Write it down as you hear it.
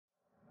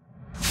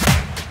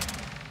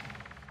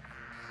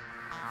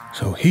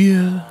So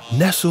here,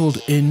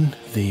 nestled in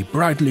the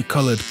brightly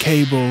coloured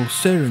cable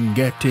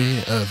Serengeti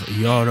of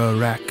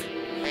Eurorack,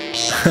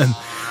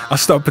 I'll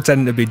stop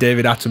pretending to be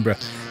David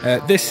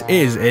Attenborough. This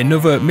is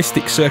another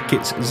Mystic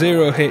Circuits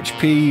 0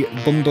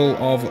 HP bundle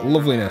of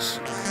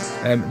loveliness.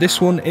 This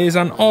one is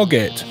an OR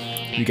gate.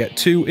 You get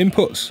two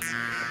inputs,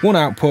 one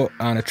output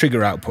and a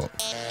trigger output.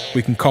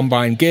 We can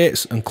combine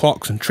gates and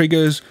clocks and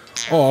triggers,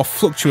 or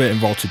fluctuating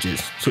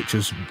voltages, such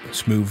as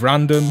smooth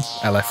random,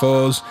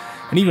 LFOs,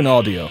 and even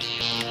audio.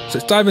 So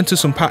let's dive into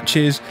some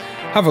patches,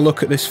 have a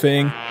look at this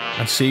thing,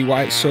 and see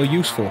why it's so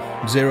useful.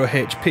 0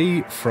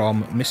 HP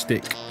from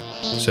Mystic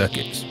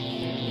Circuits.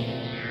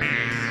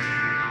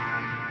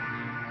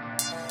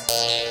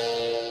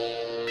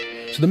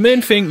 So the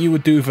main thing you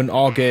would do with an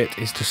OR gate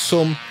is to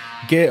sum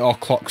gate or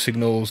clock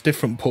signals,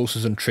 different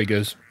pulses and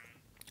triggers.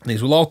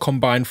 These will all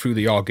combine through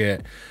the OR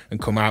gate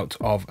and come out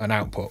of an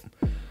output.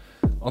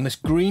 On this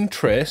green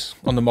trace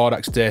on the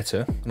Mordax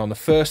data, and on the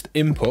first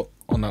input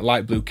on that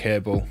light blue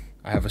cable,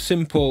 I have a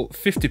simple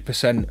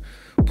 50%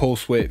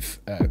 pulse width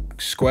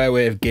square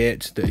wave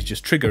gate that is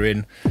just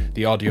triggering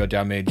the audio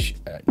damage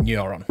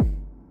neuron.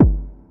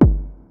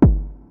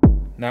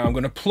 Now I'm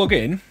going to plug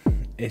in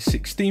a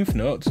 16th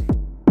note,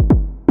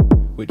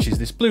 which is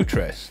this blue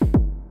trace.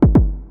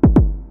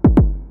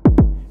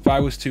 If I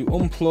was to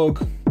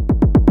unplug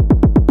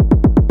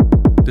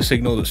the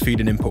signal that's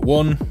feeding input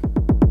 1,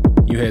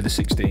 you hear the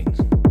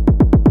 16s.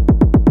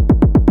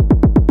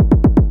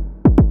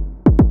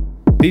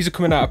 These are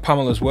coming out of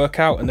Pamela's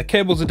workout, and the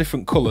cables are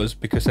different colours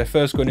because they're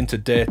first going into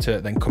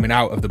data, then coming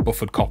out of the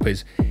buffered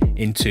copies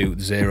into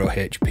the 0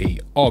 HP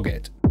OR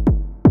gate.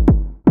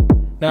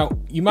 Now,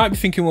 you might be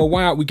thinking, well,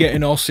 why aren't we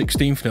getting all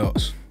 16th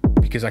notes?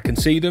 Because I can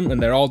see them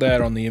and they're all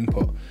there on the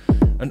input.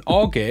 An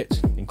OR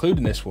gate,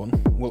 including this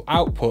one, will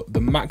output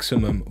the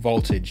maximum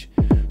voltage.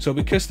 So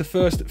because the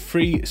first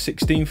 3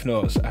 16th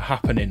notes are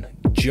happening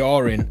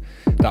during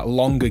that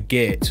longer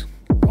gate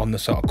on the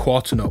sort of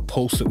quarter note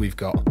pulse that we've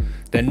got,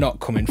 they're not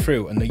coming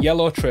through, and the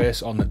yellow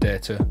trace on the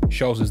data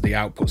shows us the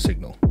output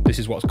signal. This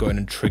is what's going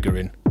and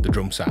triggering the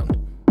drum sound.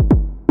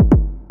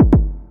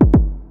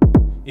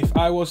 If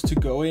I was to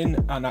go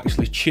in and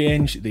actually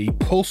change the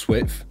pulse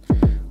width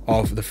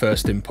of the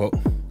first input,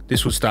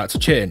 this would start to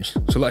change.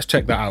 So let's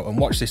check that out and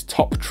watch this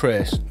top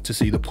trace to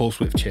see the pulse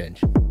width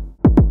change.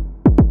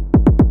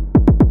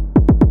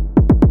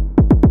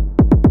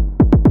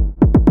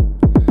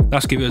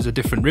 That's giving us a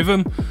different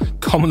rhythm,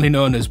 commonly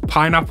known as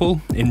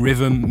pineapple in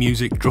rhythm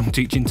music drum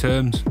teaching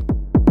terms.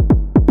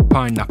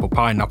 Pineapple,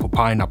 pineapple,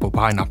 pineapple,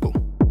 pineapple.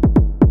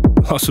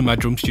 Lots of my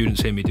drum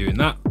students hear me doing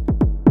that.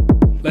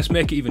 Let's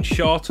make it even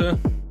shorter.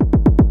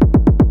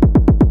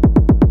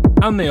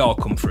 And they all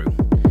come through.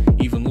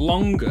 Even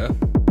longer.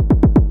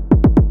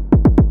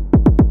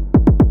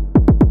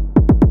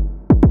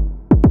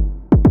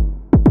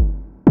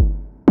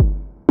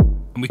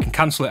 And we can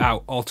cancel it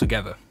out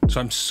altogether. So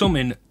I'm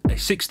summing a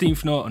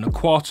 16th note and a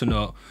quarter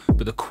note,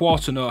 but the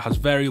quarter note has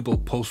variable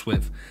pulse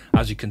width,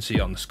 as you can see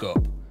on the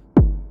scope.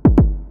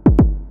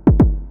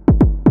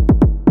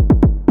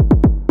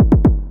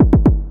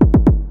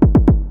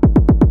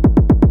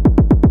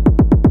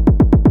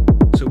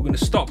 So we're going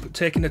to stop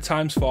taking the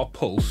times 4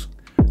 pulse,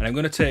 and I'm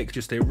going to take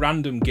just a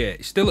random gate.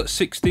 It's still at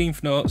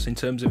 16th notes in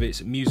terms of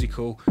its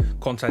musical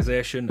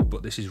quantization,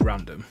 but this is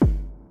random.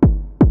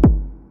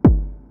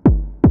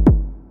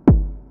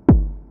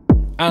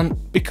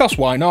 And because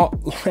why not,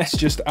 let's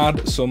just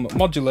add some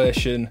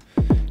modulation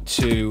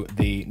to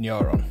the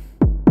neuron.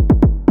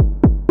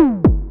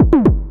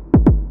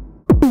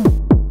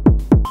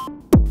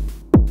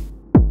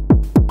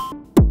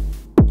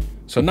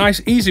 So nice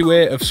easy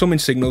way of summing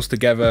signals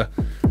together.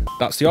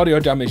 That's the audio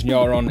damage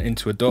neuron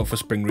into a Dope for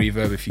Spring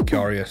reverb if you're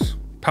curious.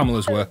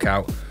 Pamela's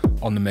workout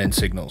on the main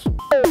signals.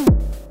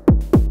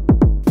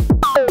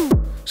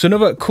 So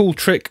another cool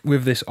trick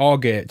with this OR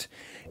gate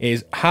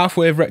is half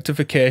wave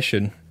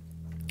rectification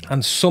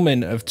and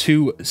summing of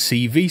 2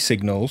 CV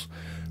signals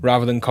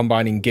rather than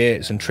combining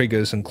gates and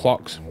triggers and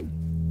clocks,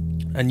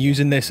 and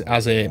using this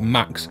as a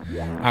max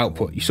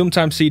output. You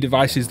sometimes see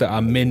devices that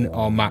are min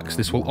or max.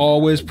 This will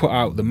always put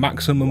out the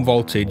maximum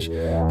voltage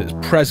that's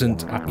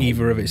present at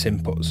either of its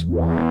inputs.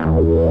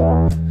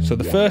 So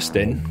the first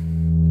in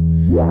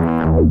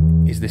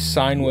is this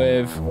sine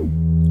wave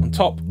on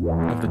top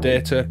of the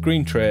data,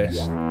 green trace.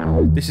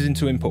 This is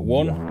into input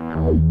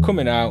 1,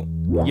 coming out.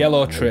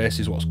 Yellow trace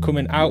is what's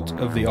coming out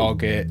of the OR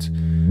gate,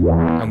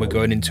 and we're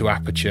going into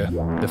aperture,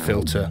 the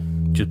filter,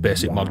 just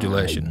basic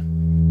modulation.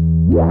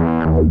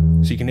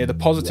 So you can hear the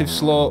positive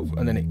slope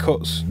and then it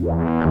cuts.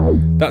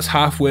 That's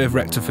half wave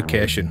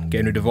rectification,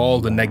 getting rid of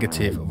all the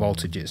negative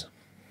voltages.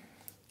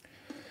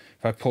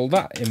 If I pull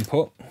that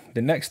input,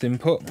 the next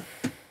input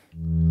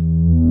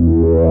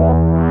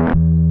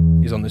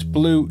is on this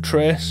blue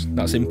trace,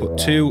 that's input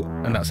 2,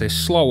 and that's a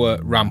slower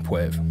ramp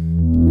wave.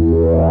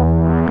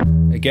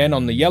 Again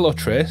on the yellow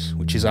trace,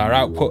 which is our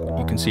output,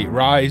 you can see it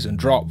rise and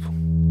drop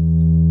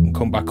and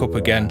come back up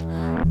again,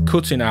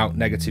 cutting out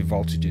negative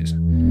voltages.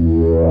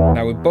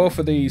 Now with both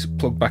of these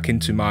plugged back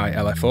into my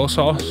LFO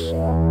source,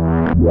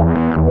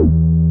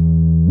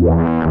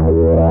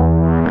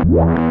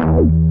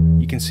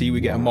 you can see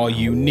we get a more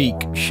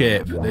unique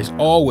shape. There's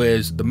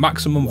always the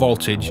maximum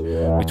voltage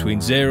between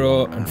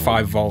 0 and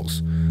 5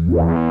 volts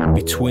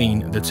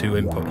between the two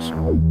inputs.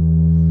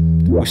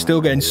 We're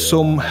still getting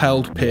some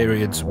held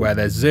periods where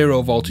there's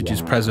 0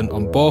 voltages present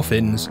on both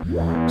ends,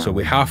 so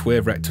we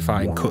half-wave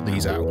rectify and cut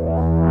these out.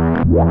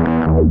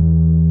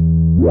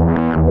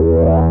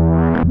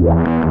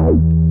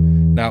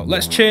 Now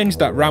let's change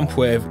that ramp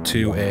wave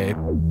to a,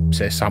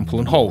 say, sample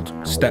and hold,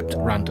 stepped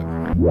random.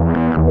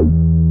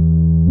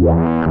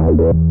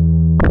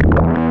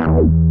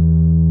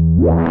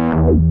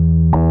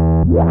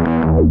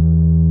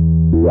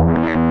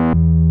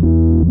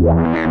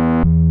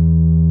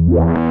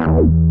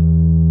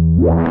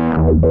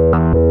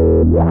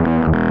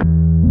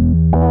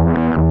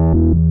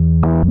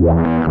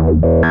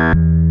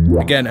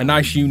 Again, a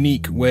nice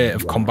unique way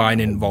of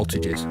combining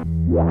voltages.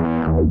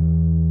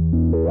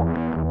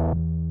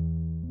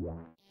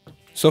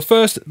 So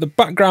first, the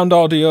background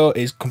audio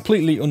is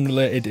completely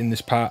unrelated in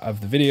this part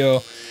of the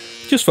video.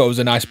 Just thought it was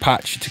a nice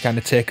patch to kind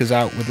of take us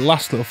out with the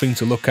last little thing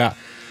to look at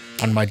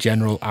and my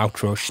general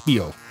outro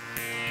spiel.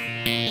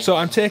 So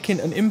I'm taking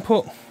an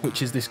input,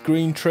 which is this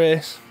green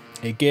trace,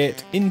 a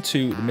gate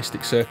into the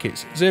Mystic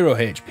Circuit's 0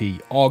 HP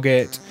OR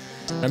gate.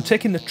 And I'm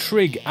taking the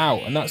trig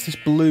out, and that's this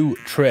blue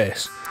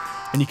trace.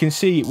 And you can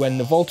see when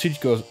the voltage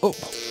goes up,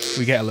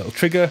 we get a little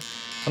trigger,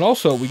 and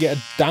also we get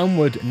a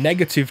downward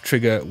negative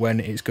trigger when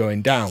it's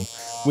going down,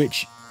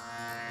 which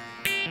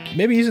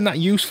maybe isn't that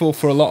useful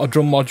for a lot of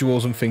drum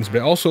modules and things, but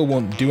it also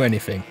won't do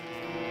anything,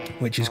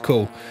 which is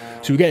cool.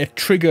 So we get a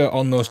trigger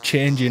on those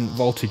changing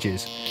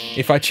voltages.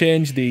 If I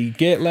change the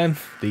gate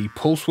length, the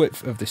pulse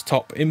width of this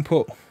top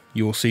input,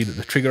 you will see that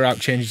the trigger out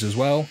changes as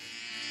well.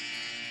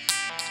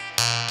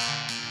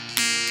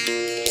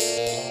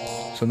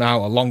 So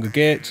now a longer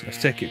gate,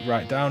 let's take it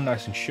right down,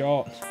 nice and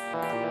short.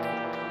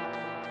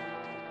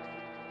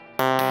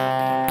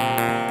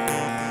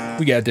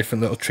 We get a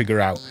different little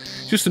trigger out.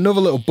 Just another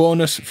little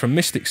bonus from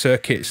Mystic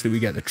Circuits that we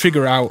get the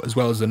trigger out as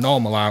well as the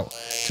normal out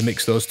to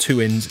mix those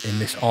two ins in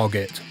this OR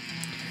gate.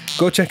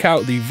 Go check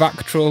out the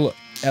Vactral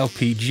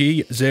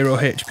LPG 0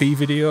 HP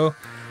video.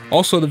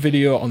 Also the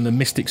video on the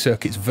Mystic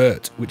Circuits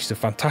Vert, which is a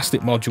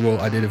fantastic module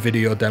I did a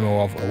video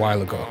demo of a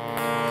while ago.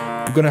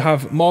 We're going to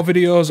have more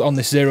videos on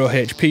this 0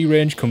 HP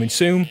range coming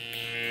soon.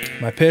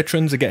 My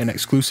patrons are getting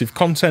exclusive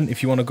content.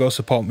 If you want to go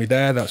support me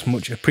there, that's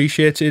much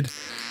appreciated.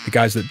 The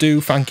guys that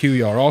do, thank you,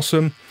 you're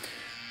awesome.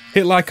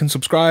 Hit like and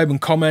subscribe and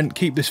comment,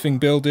 keep this thing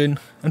building,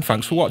 and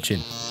thanks for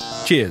watching.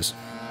 Cheers.